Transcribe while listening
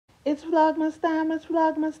It's Vlogmas time, it's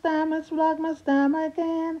Vlogmas time, it's Vlogmas time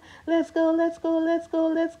again. Let's go, let's go, let's go,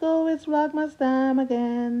 let's go, it's Vlogmas time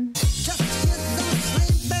again.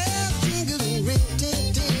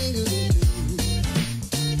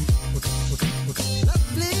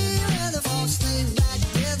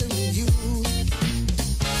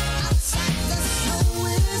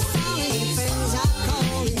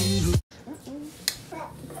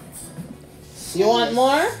 You want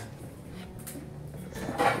more?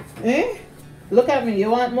 Eh? Look at me,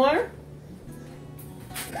 you want more?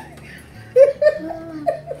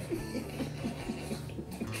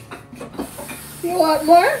 You want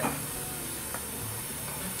more?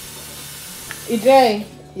 EJ,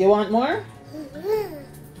 you want more?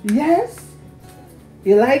 Yes?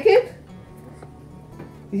 You like it?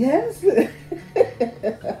 Yes?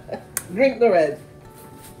 Drink the red.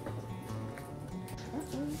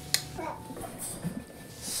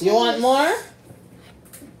 You want more?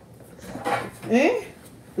 Eh?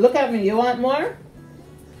 Look at me, you want more?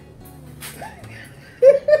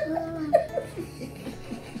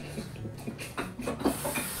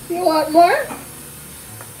 You want more?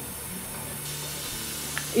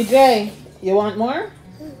 EJ, you want more?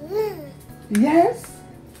 Yes?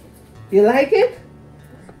 You like it?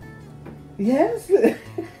 Yes?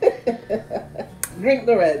 Drink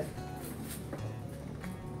the red.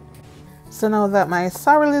 So now that my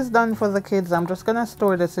sorrel is done for the kids, I'm just gonna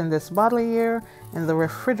store this in this bottle here in the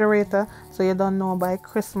refrigerator, so you don't know by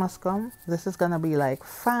Christmas come this is gonna be like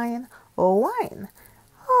fine wine.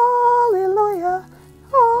 Hallelujah,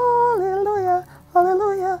 hallelujah,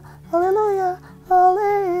 hallelujah, hallelujah,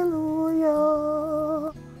 hallelujah.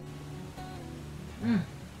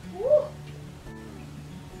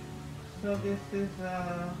 So this is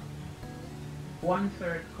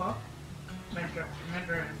 1/3 cup, measuring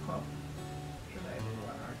cup. Should I do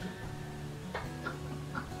one or two?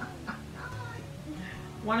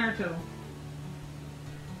 One or two?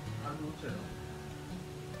 I'll do two.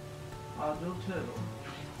 I'll do two.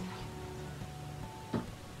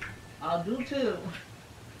 I'll do two.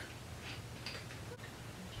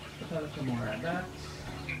 Put a little more of that.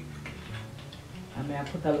 I may have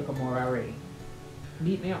put a little more already.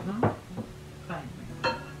 Beat me up now? Fine.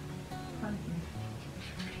 Fine.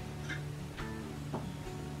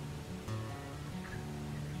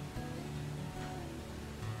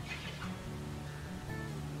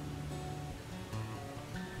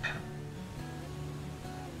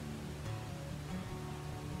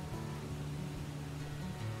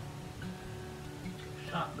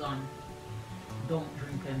 Shotgun. Don't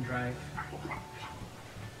drink and drive.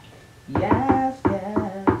 Yes,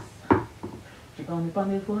 yes. She call me on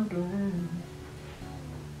the phone too.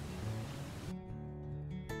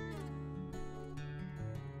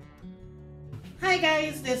 Hi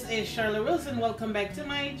guys, this is Sorrel and welcome back to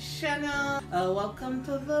my channel. Welcome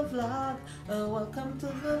to the vlog. Welcome to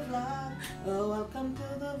the vlog. Welcome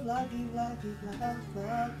to the vloggy.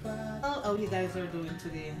 How you guys are doing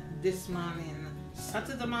today? This morning,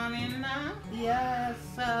 Saturday morning now? Yes.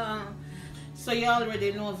 So you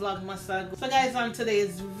already know Vlogmas. So guys, on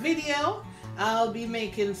today's video, I'll be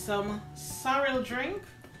making some sorrel drink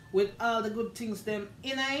with all the good things them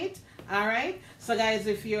in it. Alright, so guys,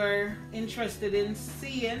 if you're interested in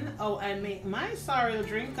seeing how I make my sorrel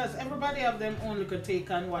drink, because everybody of them only could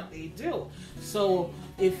take on what they do. So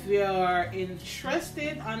if you're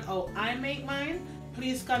interested on how I make mine,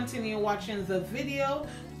 please continue watching the video.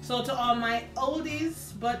 So to all my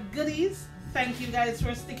oldies but goodies, thank you guys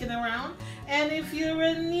for sticking around. And if you're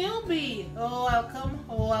a newbie, welcome,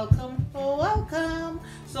 welcome, welcome.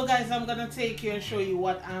 So guys, I'm gonna take you and show you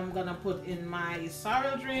what I'm gonna put in my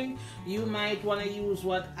sorrel drink. You might want to use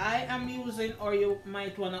what I am using, or you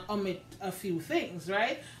might want to omit a few things,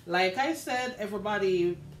 right? Like I said,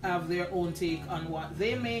 everybody have their own take on what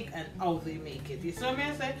they make and how they make it. You see what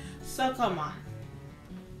I say? So come on.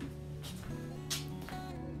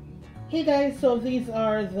 Hey guys, so these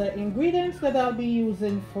are the ingredients that I'll be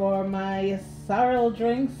using for my sorrel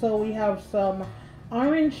drink. So we have some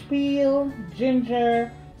orange peel,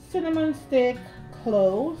 ginger, cinnamon stick,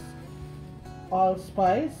 cloves,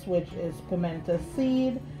 allspice, which is pimento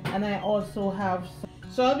seed, and I also have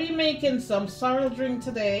so I'll be making some sorrel drink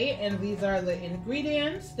today, and these are the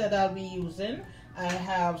ingredients that I'll be using. I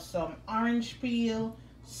have some orange peel,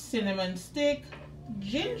 cinnamon stick,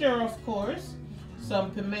 ginger of course,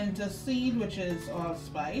 some pimento seed, which is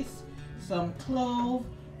allspice, some clove,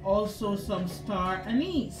 also some star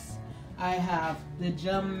anise. I have the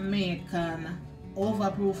Jamaican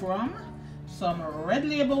overproof rum, some red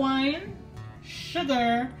label wine,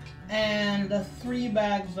 sugar, and 3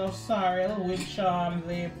 bags of sorrel, which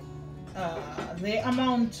the They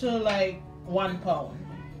amount to like 1 pound,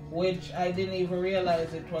 which I didn't even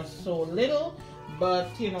realize it was so little, but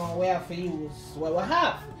you know, we have to use what we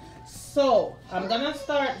have. So I'm gonna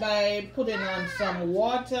start by putting on some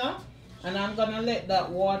water, and I'm gonna let that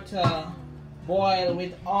water boil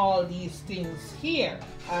with all these things here.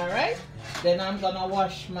 All right, then I'm gonna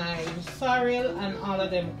wash my sorrel and all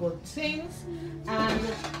of them good things and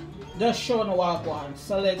just show no what I want.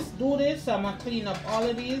 So let's do this. I'm gonna clean up all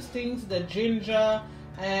of these things, the ginger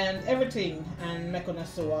and everything, and make gonna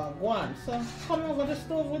see what I want. So come over the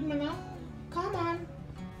stove with me now. Come on.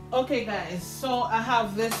 Okay guys, so I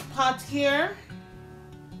have this pot here.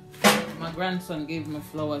 My grandson gave me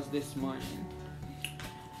flowers this morning.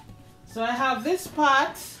 So I have this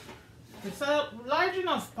pot. It's a large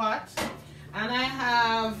enough pot, and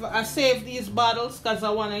I saved these bottles because I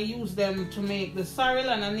want to use them to make the sorrel,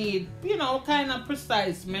 and I need, you know, kind of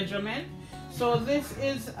precise measurement. So this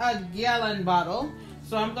is a gallon bottle.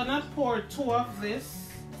 So I'm gonna pour 2 of this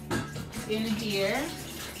in here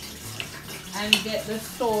and get the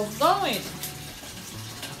stove going.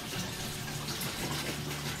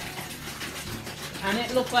 And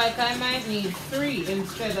it looked like I might need 3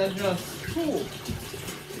 instead of just 2.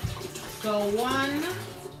 So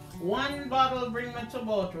one bottle bring me to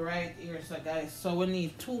about right here, so guys. So we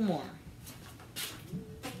need 2 more.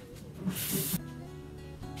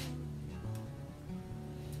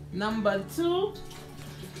 Number 2.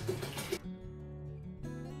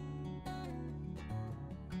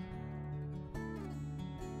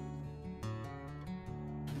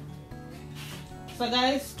 So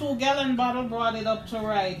guys, 2-gallon bottle brought it up to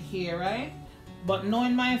right here, right? But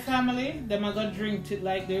knowing my family, them are gonna drink it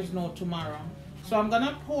like there's no tomorrow. So I'm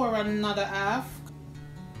gonna pour another half.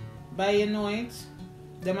 By you know it,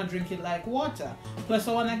 them are drink it like water. Plus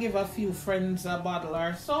I wanna give a few friends a bottle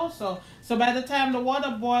or so. So by the time the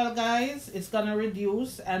water boil, guys, it's gonna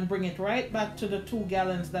reduce and bring it right back to the 2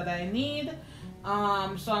 gallons that I need.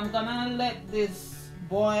 So I'm gonna let this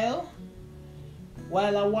boil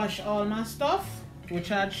while I wash all my stuff, which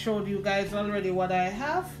I had showed you guys already what I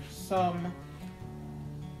have. Some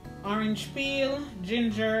orange peel,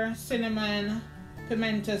 ginger, cinnamon,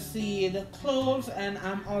 pimento seed, cloves, and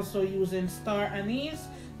I'm also using star anise.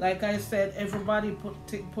 Like I said, everybody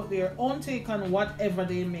put their own take on whatever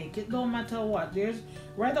they make. It don't matter what. There's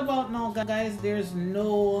right about now, guys, there's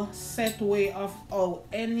no set way of how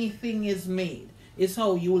anything is made. It's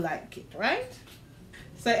how you like it, right?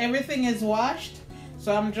 So everything is washed.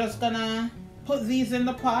 So I'm just gonna put these in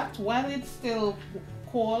the pot while it's still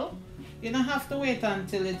cold. You don't have to wait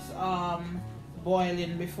until it's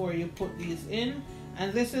boiling before you put these in.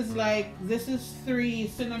 And this is 3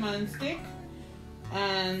 cinnamon stick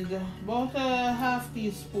and about a half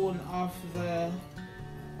teaspoon of the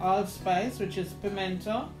allspice, which is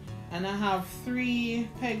pimento, and I have 3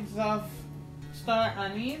 pegs of star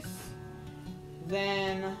anise.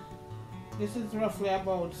 Then this is roughly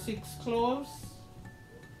about 6 cloves.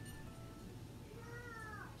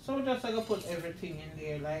 So just gonna put everything in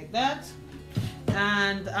there like that,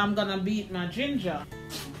 and I'm gonna beat my ginger.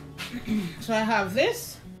 So I have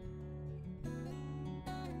this.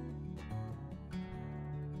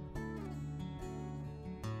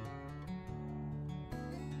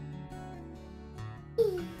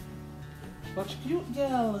 What's cute,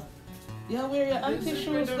 girl? Yeah, wear your auntie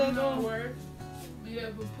shoes then. You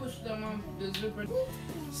have to push them on the zipper.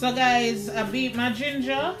 So guys, I beat my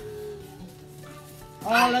ginger.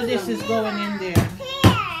 All of this is going in there.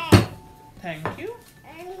 Thank you.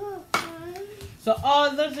 So all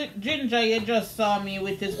the ginger you just saw me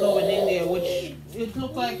with is going in there, which it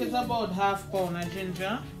looks like it's about half pound of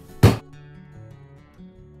ginger.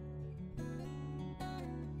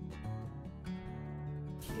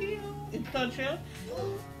 It touch you?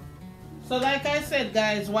 So like I said,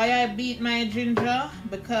 guys, why I beat my ginger?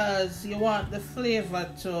 Because you want the flavor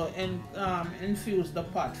to infuse the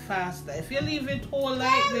pot faster. If you leave it whole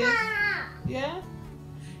like this, yeah?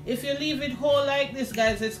 If you leave it whole like this,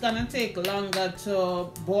 guys, it's gonna take longer to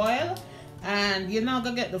boil and you're not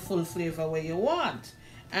gonna get the full flavor where you want.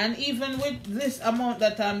 And even with this amount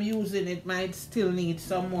that I'm using, it might still need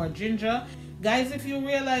some more ginger. Guys, if you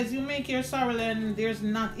realize you make your sorrel and there's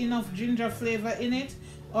not enough ginger flavor in it,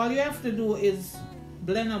 all you have to do is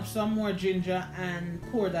blend up some more ginger and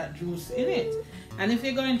pour that juice in it. And if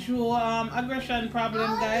you're going through aggression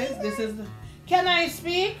problem, guys, this is the... Can I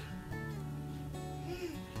speak?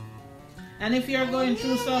 And if you're going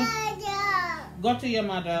through some... Go to your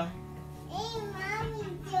mother.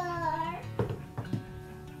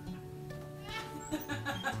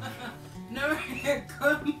 No,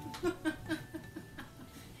 come.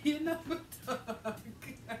 You never talk.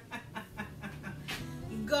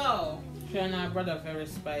 go. She and her brother very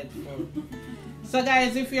spiteful. So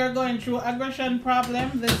guys, if you're going through aggression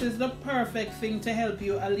problem, this is the perfect thing to help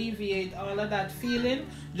you alleviate all of that feeling.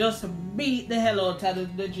 Just beat the hell out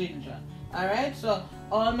of the ginger. Alright, so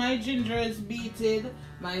all my ginger is beaten,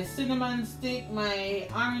 my cinnamon stick, my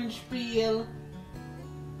orange peel,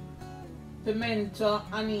 pimento,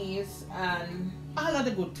 anise, and all of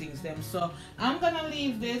the good things them. So I'm gonna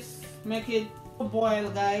leave this, make it boil,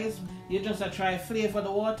 guys. You just try flavor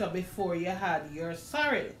the water before you had your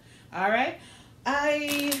sorrel. Alright,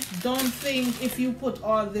 I don't think if you put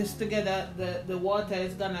all this together the water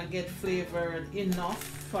is gonna get flavored enough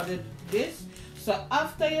for this. So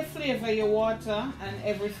after you flavor your water and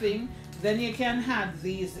everything, then you can add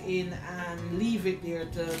these in and leave it there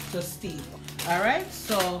to steep. Alright,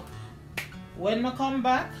 so when I come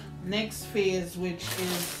back, next phase, which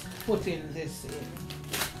is putting this in.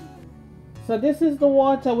 So this is the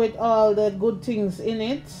water with all the good things in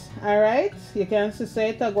it. Alright, you can see say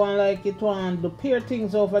it going like it want to pair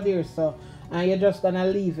things over there. So and you're just gonna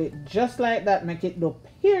leave it just like that, make it do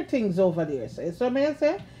pair things over there. So it's what I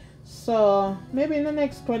say. So maybe in the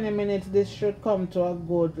next 20 minutes this should come to a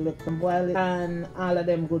good look and boil it and all of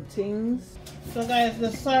them good things. So guys,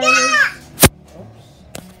 the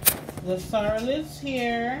sorrel is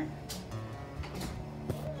here.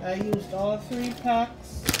 I used all 3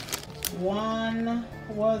 packs. One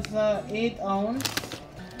was 8 ounce,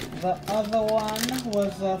 the other one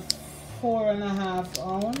was 4.5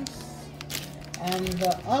 ounce, and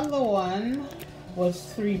the other one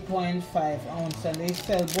was 3.5 ounce, and they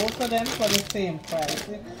sell both of them for the same price.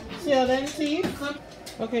 See how them see?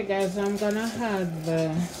 Okay guys, I'm gonna add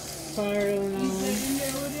the sorrel now.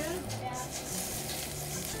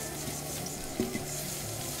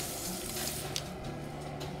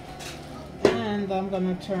 And I'm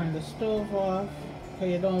gonna turn the stove off because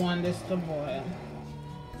you don't want this to boil.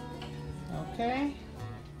 Okay,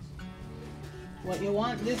 what you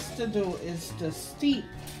want this to do is to steep,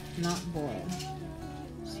 not boil.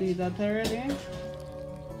 See that already?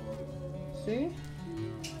 See?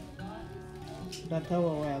 That's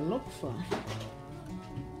what I look for.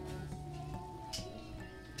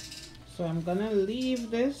 So I'm gonna leave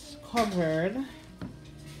this covered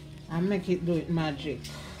and make it do it magic.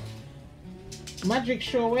 Magic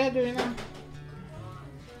show we're doing now.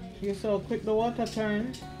 You saw how quick the water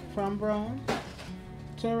turned from brown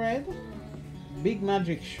to red. Big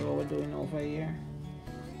magic show we're doing over here.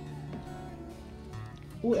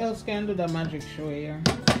 Who else can do the magic show here?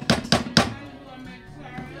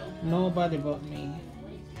 Nobody but me.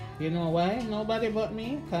 You know why? Nobody but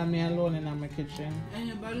me? Cause me alone in my kitchen.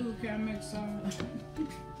 Anybody who can make some.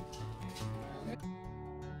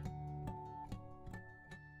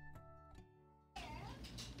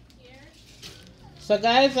 So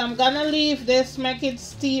guys, I'm gonna leave this, make it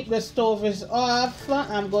steep. The stove is off.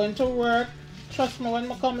 I'm going to work. Trust me, when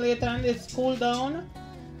I come later and it's cool down.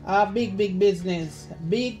 Big business.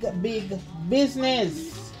 Big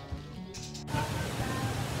business.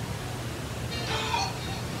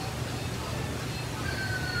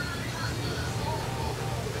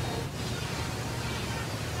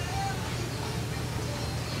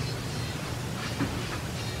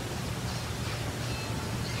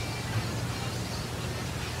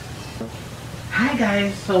 Hi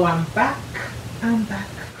guys, so I'm back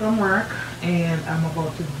from work and I'm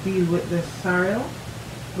about to deal with this sorrel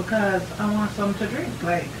because I want some to drink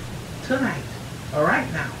like tonight or right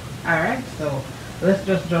now. Alright, so let's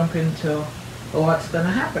just jump into what's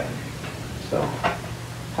gonna happen. So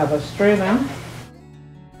have a strainer.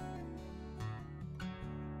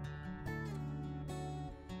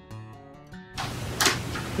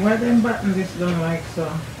 Why them buttons is done like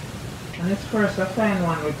so? And it's first I find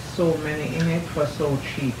one with so many in it for so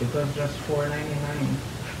cheap. It was just $4.99.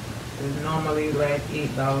 It's normally like $8,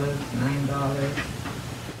 $9.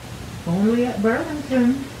 Only at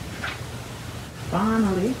Burlington.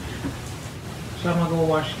 Finally. So I'm gonna go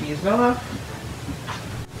wash these off.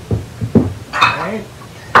 Alright.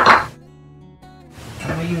 I'm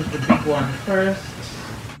gonna use the big one first.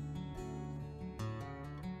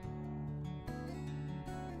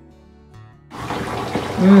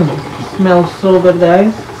 Smells so good,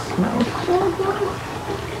 guys. Smells so good.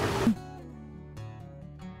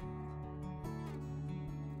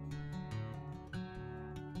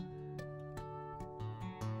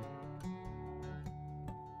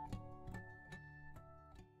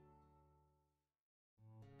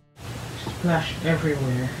 Splash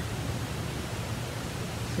everywhere.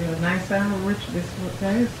 See how nice and rich this looks,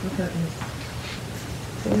 guys? Look at this.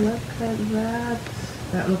 So look at that.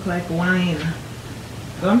 That looks like wine.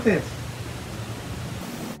 Don't it?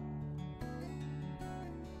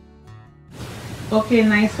 Okay,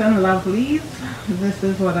 nice and lovely. This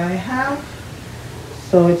is what I have.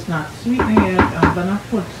 So it's not sweetened yet. I'm gonna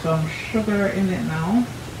put some sugar in it now.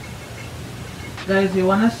 Guys, you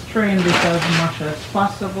want to strain this as much as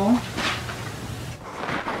possible.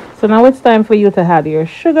 So now it's time for you to add your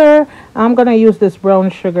sugar. I'm gonna use this brown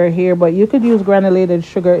sugar here, but you could use granulated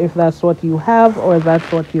sugar if that's what you have or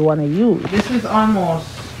that's what you want to use. This is almost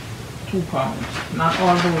 2 pounds, not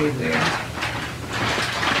all the way there.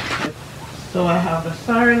 So I have the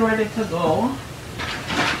sorrel ready to go.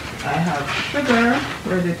 I have sugar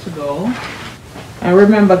ready to go. And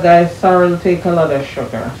remember guys, sorrel take a lot of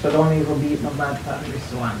sugar, so don't even beat my bad on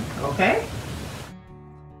this one, okay?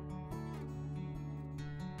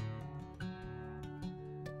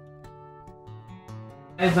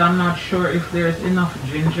 Guys, I'm not sure if there's enough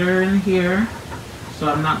ginger in here,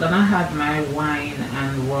 so I'm not gonna add my wine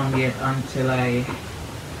and rum yet until I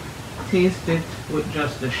taste it with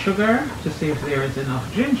just the sugar to see if there is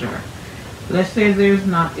enough ginger. Let's say there's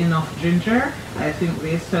not enough ginger. I think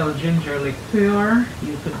they sell ginger liqueur.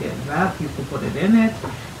 You could get that, you could put it in it,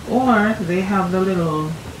 or they have the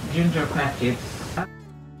little ginger packets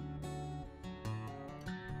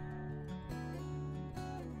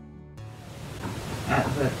at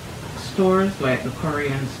the stores, like the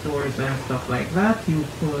Korean stores and stuff like that. You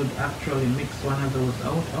could actually mix one of those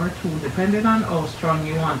out or two depending on how strong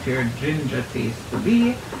you want your ginger taste to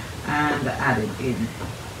be and add it in.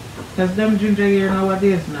 Because them ginger here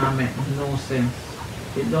nowadays now make no sense.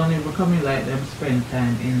 It don't even come in like them spend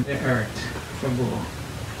time in the earth for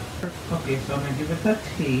go. Okay, so I'm gonna give it a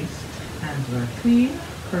taste. Hands are clean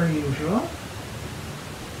per usual.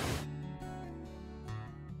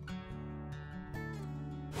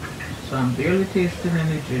 So I'm barely tasting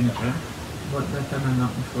any ginger, but that's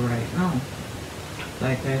nothing for right now.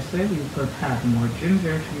 Like I said, you could add more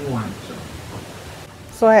ginger if you want to.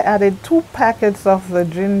 So I added 2 packets of the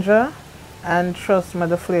ginger, and trust me,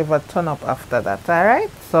 the flavor turn up after that.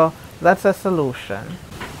 Alright, so that's a solution.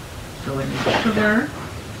 So I need sugar.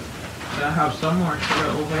 So I have some more sugar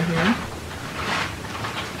over here.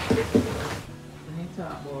 I need to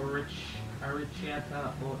talk about rich I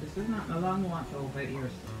talk about. This is not the long water over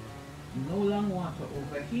here. No long water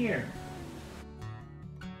over here.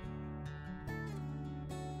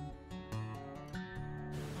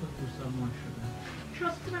 Put some more sugar.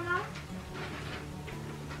 Trust me now.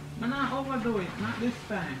 I'm not overdo it, not this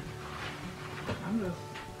time. I'm just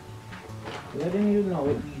letting you know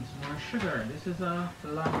it needs more sugar. This is a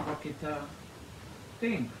long bucket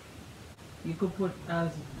thing. You could put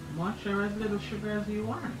as much or as little sugar as you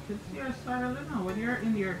want. It's your sorrel, you know. When you're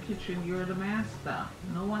in your kitchen, you're the master.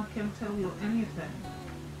 No one can tell you anything.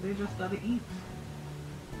 They just gotta eat.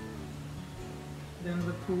 Then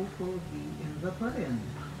the proof will be in the pudding.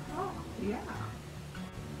 Oh, yeah.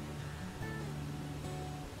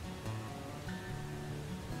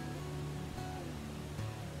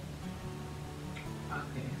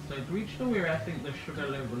 Okay, so it reached to where I think the sugar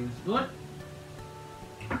level is good.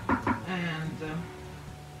 And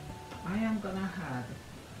I am gonna add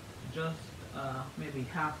just maybe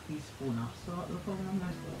half teaspoon of salt. Look how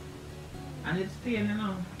much salt. And it's thin, you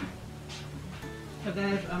know. So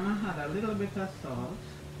guys, I'm gonna add a little bit of salt.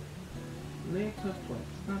 Later twice,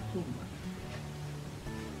 not too much.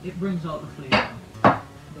 It brings out the flavor.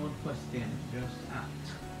 Don't question, just act.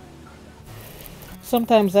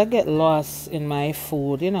 Sometimes I get lost in my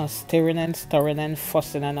food, you know, stirring and stirring and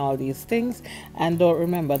fussing and all these things, and don't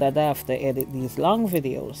remember that I have to edit these long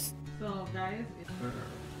videos. So guys, it's for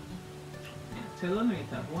telling it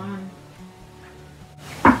tab 1.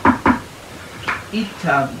 It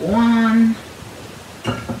tab 1.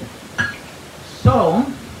 So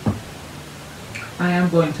I am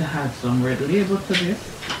going to add some red label to this.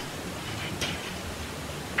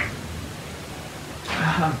 I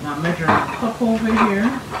have my measuring cup over here.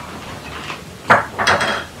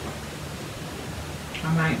 I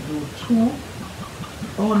might do 2.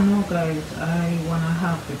 Oh no guys, I want to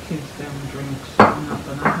have the kids them drink, so I'm not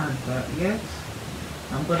going to have that yet.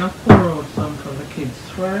 I'm going to pour out some for the kids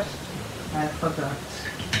first. I forgot.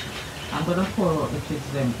 I'm going to pour out the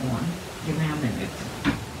kids them on. Give me a minute.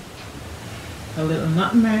 A little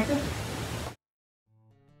nutmeg.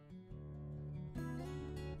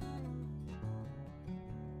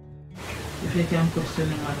 If you can put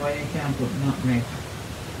cinnamon, why you can't put nutmeg?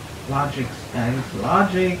 Logics, guys,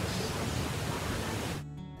 logics.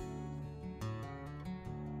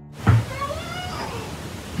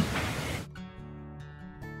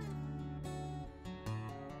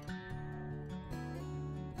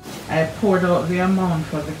 I poured out the amount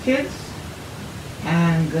for the kids,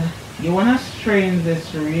 and you want to strain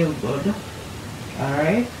this real good,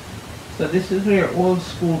 alright? So this is where old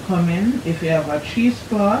school come in. If you have a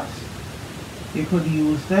cheesecloth, you could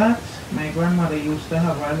use that. My grandmother used to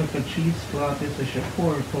have a little cheesecloth. This is she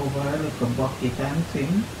pour it over a little bucket and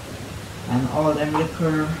thing. And all them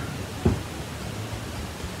little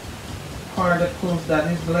particles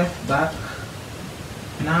that is left back.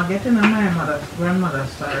 Now getting on my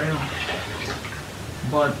grandmother's sorry.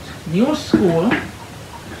 But new school,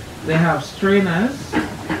 they have strainers.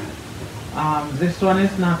 This one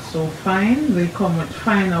is not so fine. They come with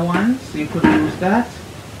finer ones. You could use that.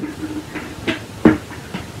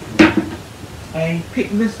 I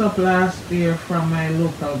picked this up last year from my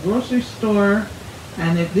local grocery store,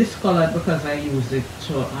 and it discolored because I used it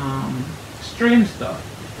to strain stuff.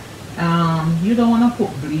 You don't want to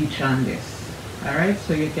put bleach on this, alright?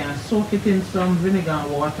 So you can soak it in some vinegar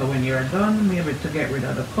and water when you're done, maybe to get rid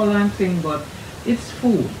of the color and thing, but it's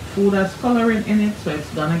food. Food has coloring in it, so it's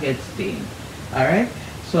gonna get stained, alright?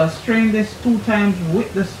 So I strain this 2 times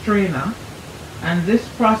with the strainer. And this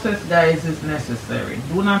process, guys, is necessary.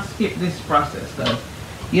 Do not skip this process because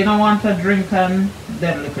you don't want to drink and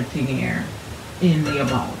them little thing here in your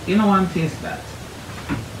mouth. You don't want to taste that.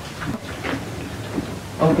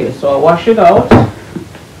 Okay, so I wash it out.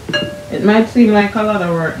 It might seem like a lot of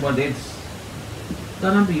work, but it's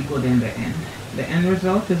gonna be good in the end. The end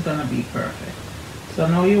result is gonna be perfect. So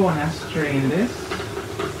now you want to strain this.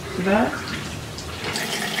 See that?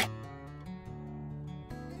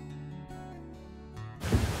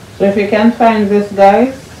 So if you can find this,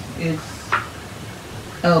 guys, it's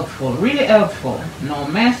helpful, really helpful. No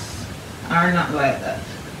mess or not like that.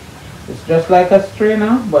 It's just like a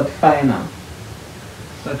strainer but finer.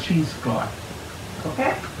 It's a cheesecloth.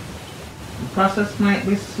 Okay? The process might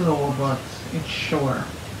be slow, but it's sure.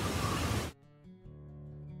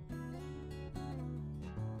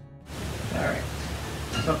 Alright.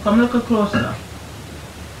 So come look closer.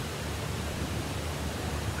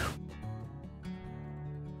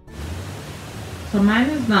 So mine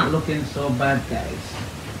is not looking so bad, guys.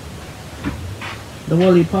 The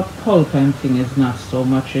lollipop pulp and thing is not so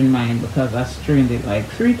much in mine because I strained it like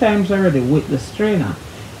 3 times already with the strainer.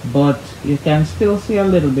 But you can still see a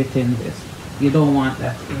little bit in this. You don't want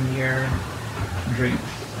that in your drinks,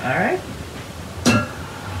 alright?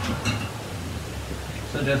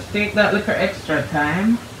 So just take that little extra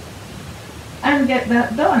time and get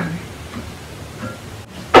that done.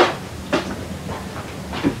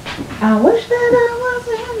 I wish that I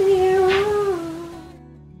wasn't here.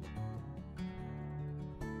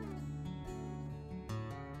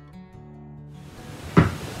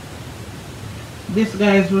 This,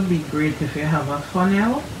 guys, would be great if you have a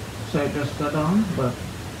funnel, so it just go down, but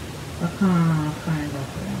I can't find that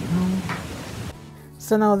right now.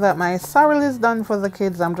 So now that my sorrel is done for the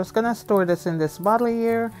kids, I'm just gonna store this in this bottle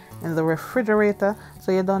here in the refrigerator,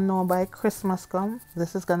 so you don't know by Christmas come,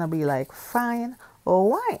 this is gonna be like fine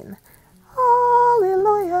wine.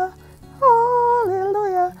 Hallelujah,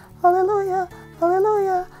 hallelujah, hallelujah,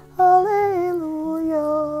 hallelujah, hallelujah.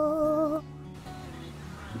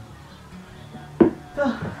 So,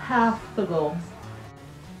 have to go.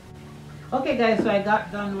 Okay, guys, so I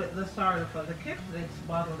got done with the sorrel for the kids. It's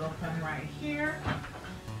bottled up and right here.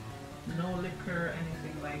 No liquor,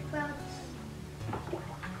 anything like that.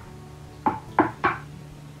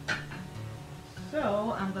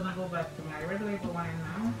 So, I'm gonna go back to my red label wine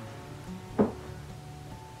now.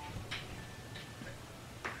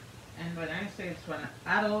 And when I say it's for an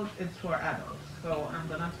adult, it's for adults. So I'm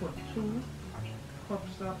gonna put 2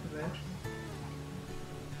 cups of this.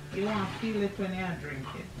 You want to feel it when you drink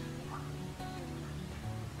it.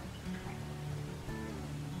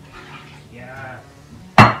 Yes.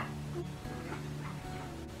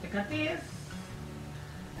 Take a taste.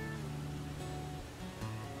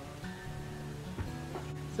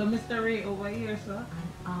 So Mr. Ray over here, sir,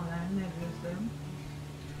 and all I never use them.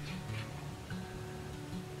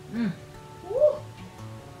 Woo.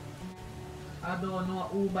 I don't know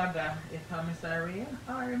who bugger if I'm Mr. Ray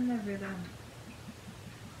or never done.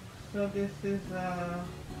 So this is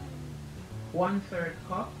 1/3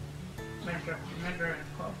 cup, measuring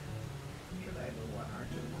cup. Should I do 1 or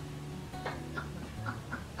 2?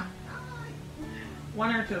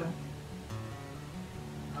 1 or 2?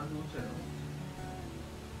 I'll do 2.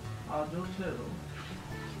 I'll do 2.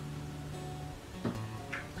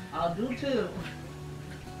 I'll do 2.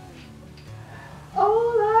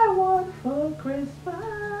 All I want for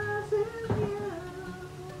Christmas is you.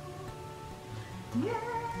 Yeah.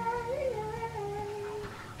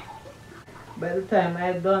 By the time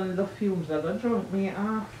I done the fumes, are gonna drunk me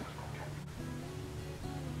off.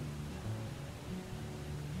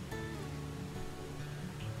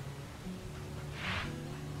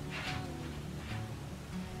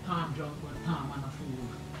 not drunk with Tom and a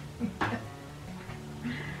food.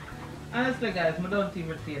 Honestly, guys, I don't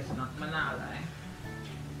even taste nothing. I'm not lying.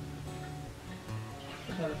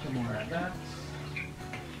 Put a little more of that.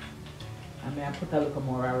 I may put a little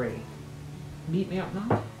more already. Beat me up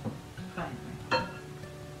now. Fine.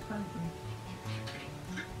 Fine.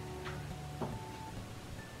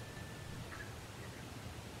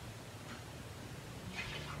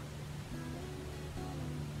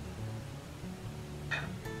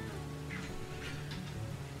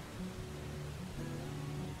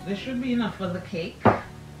 This should be enough for the cake,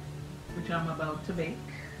 which I'm about to bake.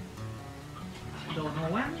 Don't know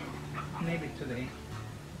when. Maybe today.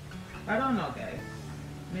 I don't know, guys.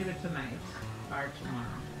 Maybe tonight or tomorrow.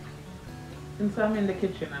 Since I'm in the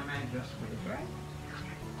kitchen, I might just wait, right?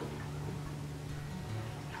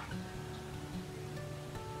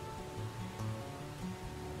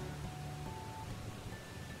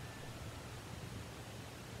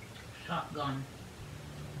 Shotgun.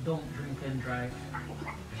 Don't drink and drive.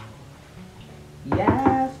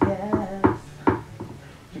 Yes, yes.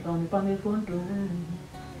 She call me on the front door.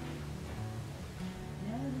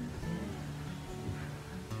 Yes,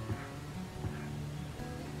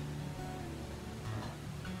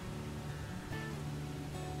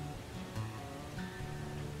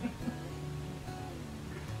 yes.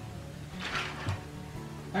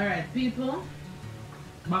 Alright, people.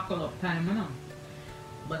 Buckle up time, you know.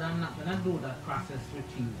 But I'm not gonna do that process with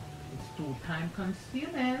you. It's too time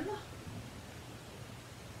consuming.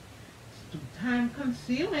 It's too time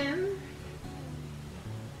consuming.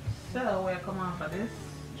 So we'll come off of this,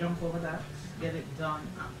 jump over that, get it done,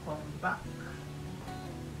 and come back.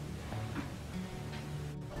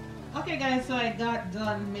 Okay guys, so I got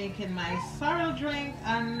done making my sorrel drink,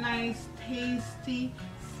 a nice tasty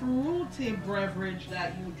fruity beverage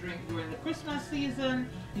that you drink during the Christmas season.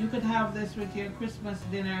 You could have this with your Christmas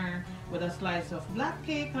dinner with a slice of black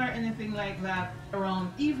cake or anything like that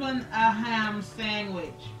around, even a ham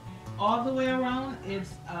sandwich. All the way around,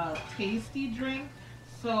 it's a tasty drink.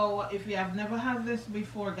 So if you have never had this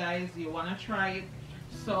before, guys, you want to try it.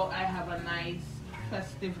 So I have a nice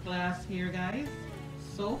festive glass here, guys.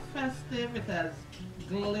 So festive, it has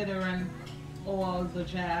glitter and all the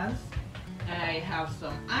jazz. I have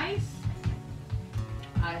some ice,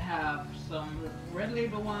 I have some red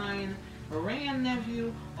label wine, Ray and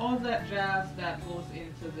Nephew, all that jazz that goes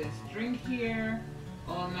into this drink here,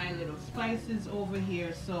 all my little spices over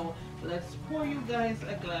here. So let's pour you guys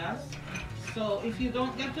a glass. So if you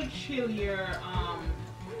don't get to chill your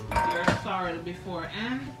sorrel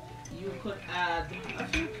beforehand, you could add a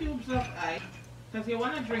few cubes of ice because you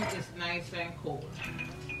want to drink this nice and cold.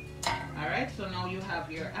 Alright, so now you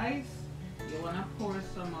have your ice. You want to pour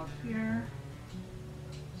some of your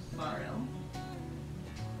sorrel,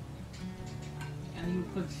 and you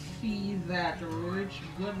could see that rich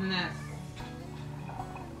goodness.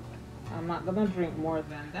 I'm not gonna drink more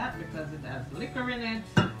than that because it has liquor in it.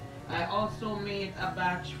 I also made a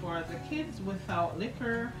batch for the kids without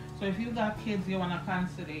liquor. So if you got kids, you want to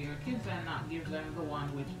consider your kids and not give them the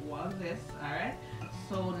one which was this. Alright,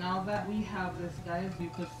 so now that we have this, guys, you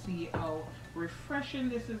could see how refreshing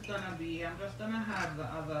this is gonna be. I'm just gonna have the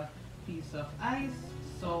other piece of ice.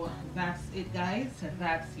 So that's it, guys.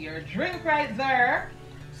 That's your drink right there.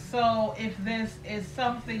 So if this is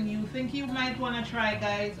something you think you might want to try,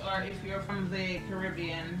 guys, or if you're from the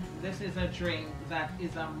Caribbean, this is a drink that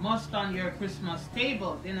is a must on your Christmas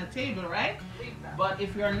table, dinner table, right? But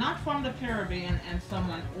if you're not from the Caribbean and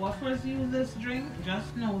someone offers you this drink,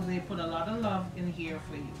 just know they put a lot of love in here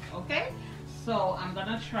for you, okay? So I'm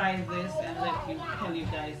gonna try this and tell you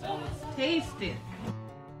guys how it's tasting.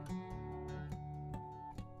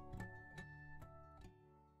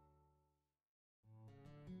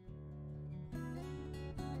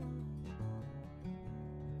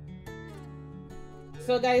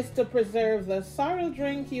 So guys, to preserve the sorrel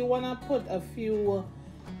drink, you wanna put a few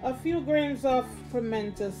grains of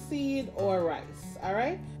pimento seed or rice. All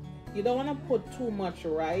right, you don't want to put too much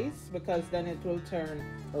rice because then it will turn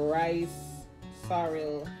rice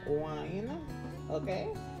sorrel wine. Okay,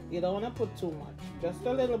 you don't want to put too much, just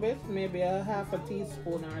a little bit, maybe a half a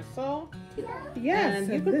teaspoon or so. Yes,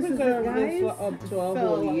 and you can preserve this for up to a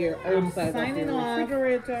whole year outside of the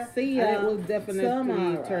refrigerator. See ya. And it will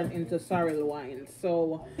definitely turn into sorrel wine.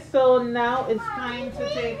 So now it's time to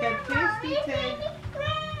take a tasty take.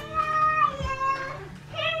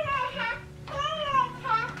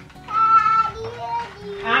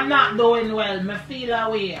 I'm not doing well. Me feel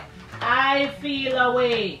away. I feel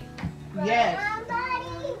away. Yes.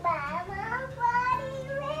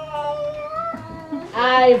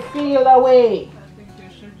 I feel away. I think you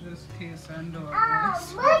should just just taste and do it.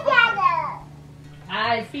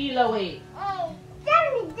 I feel away.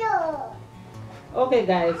 Okay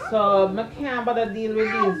guys, so I can't bother deal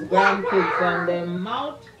with these grandkids and their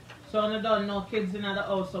mouth. So I don't know kids in the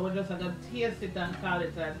house, so we're just gonna taste it and call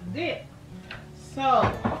it a day.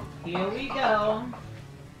 So here we go.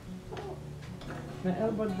 My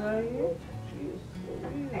elbow dry here? Jeez.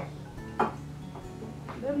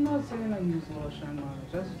 Them not saying I use lotion, man.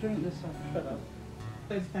 Just drink this one. Shut up.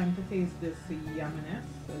 So it's time to taste this yumminess,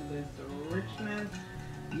 this richness.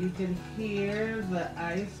 You can hear the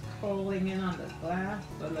ice falling in on the glass,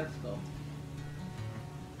 so let's go.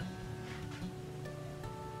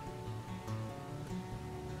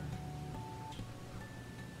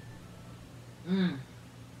 Mmm.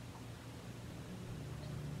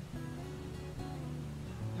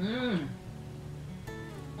 Mmm.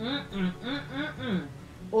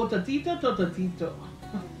 Otatito.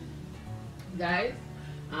 Guys,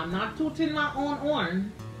 I'm not tooting my own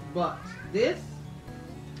horn, but this,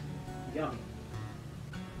 yummy.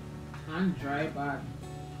 And dry bad.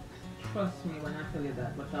 Trust me when I tell you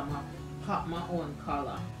that, but I'm gonna pop my own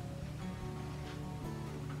collar.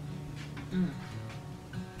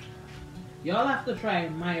 Y'all have to try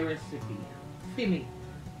my recipe. Fimi.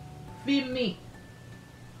 Fimi.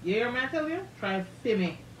 You hear me I tell you? Try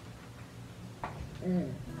Fimi.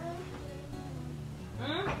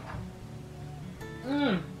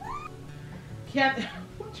 Can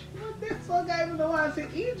what this one guy don't want to say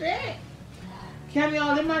EJ? Can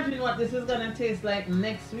y'all imagine what this is gonna taste like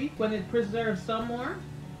next week when it preserves some more?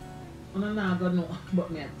 I'm not gonna know, but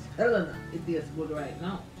me I'm telling her it tastes good right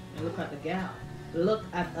now. And look at the gal. Look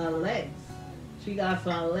at her legs. She got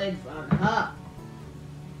some legs on her.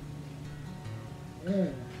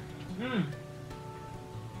 Woo!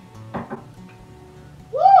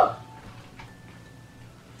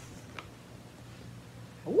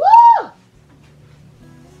 Woo!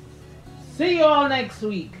 See you all next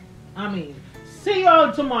week. See you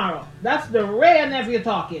all tomorrow. That's the Ray and nephew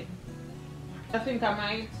talking. I think I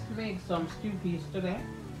might make some stew peas today.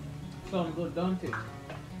 Sound good, don't it?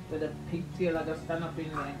 With a pigtail I just stand up in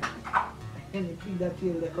there. Anything that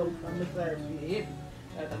tail that comes from the side of the hip.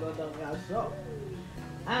 That I go down there so.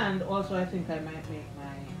 And also I think I might make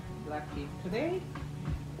my black cake today.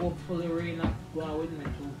 Hopefully rain not going with me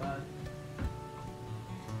too bad.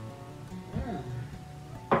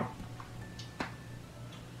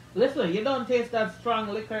 Listen, you don't taste that strong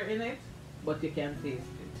liquor in it, but you can taste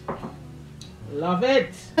it. Love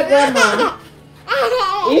it. Grandma.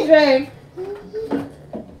 EJ.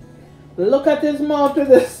 Look at his mouth with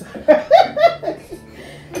this.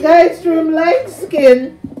 Guys, from light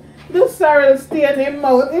skin. The sorrel stay in his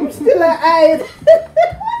mouth. Him still a eyed.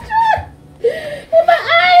 Him a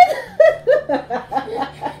eyed.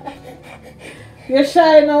 You're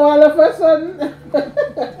shy now all of a sudden.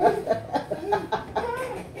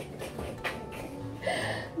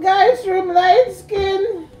 Guys, from light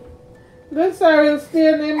skin. The sorrel stay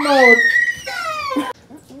in his mouth.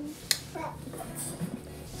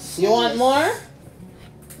 You want more?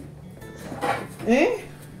 Eh?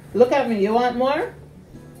 Look at me. You want more?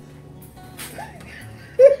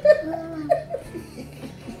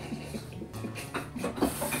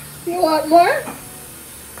 You want more?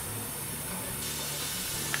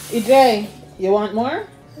 EJ, you want more?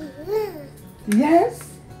 Yes?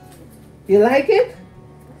 You like it?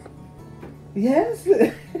 Yes?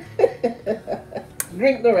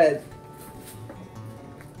 Drink the rest.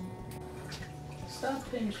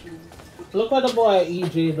 Stop pinching. Look what the boy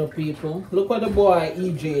EJ do, people. Look what the boy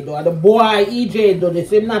EJ do. The boy EJ do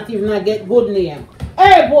this. Him not even a get good name.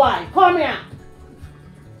 Hey boy, come here.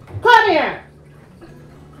 Come here.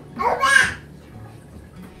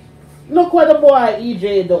 Look what the boy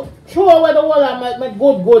EJ do. Throw away the whole of my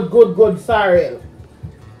good sorrel.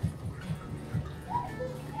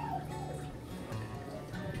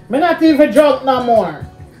 Me not even drunk no more.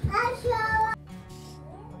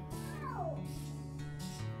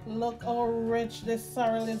 Look how rich this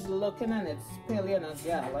sorrel is looking and it's spilling a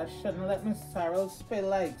gal. I shouldn't let my sorrel spill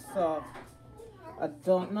like so. I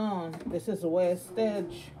don't know. This is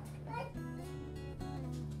wastage.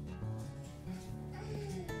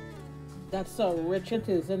 That's so rich it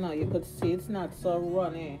is, you know. You could see it's not so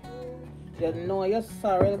runny. You know your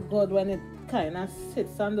sorrel good when it kind of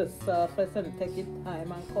sits on the surface and take your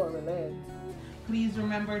time and correlate. Please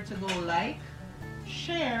remember to go like,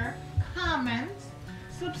 share, comment,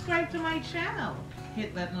 subscribe to my channel,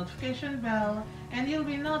 hit that notification bell, and you'll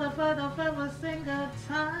be notified of every single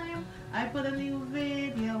time I put a new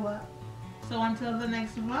video up. So until the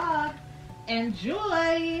next vlog,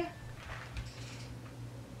 enjoy!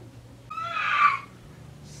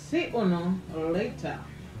 See uno later.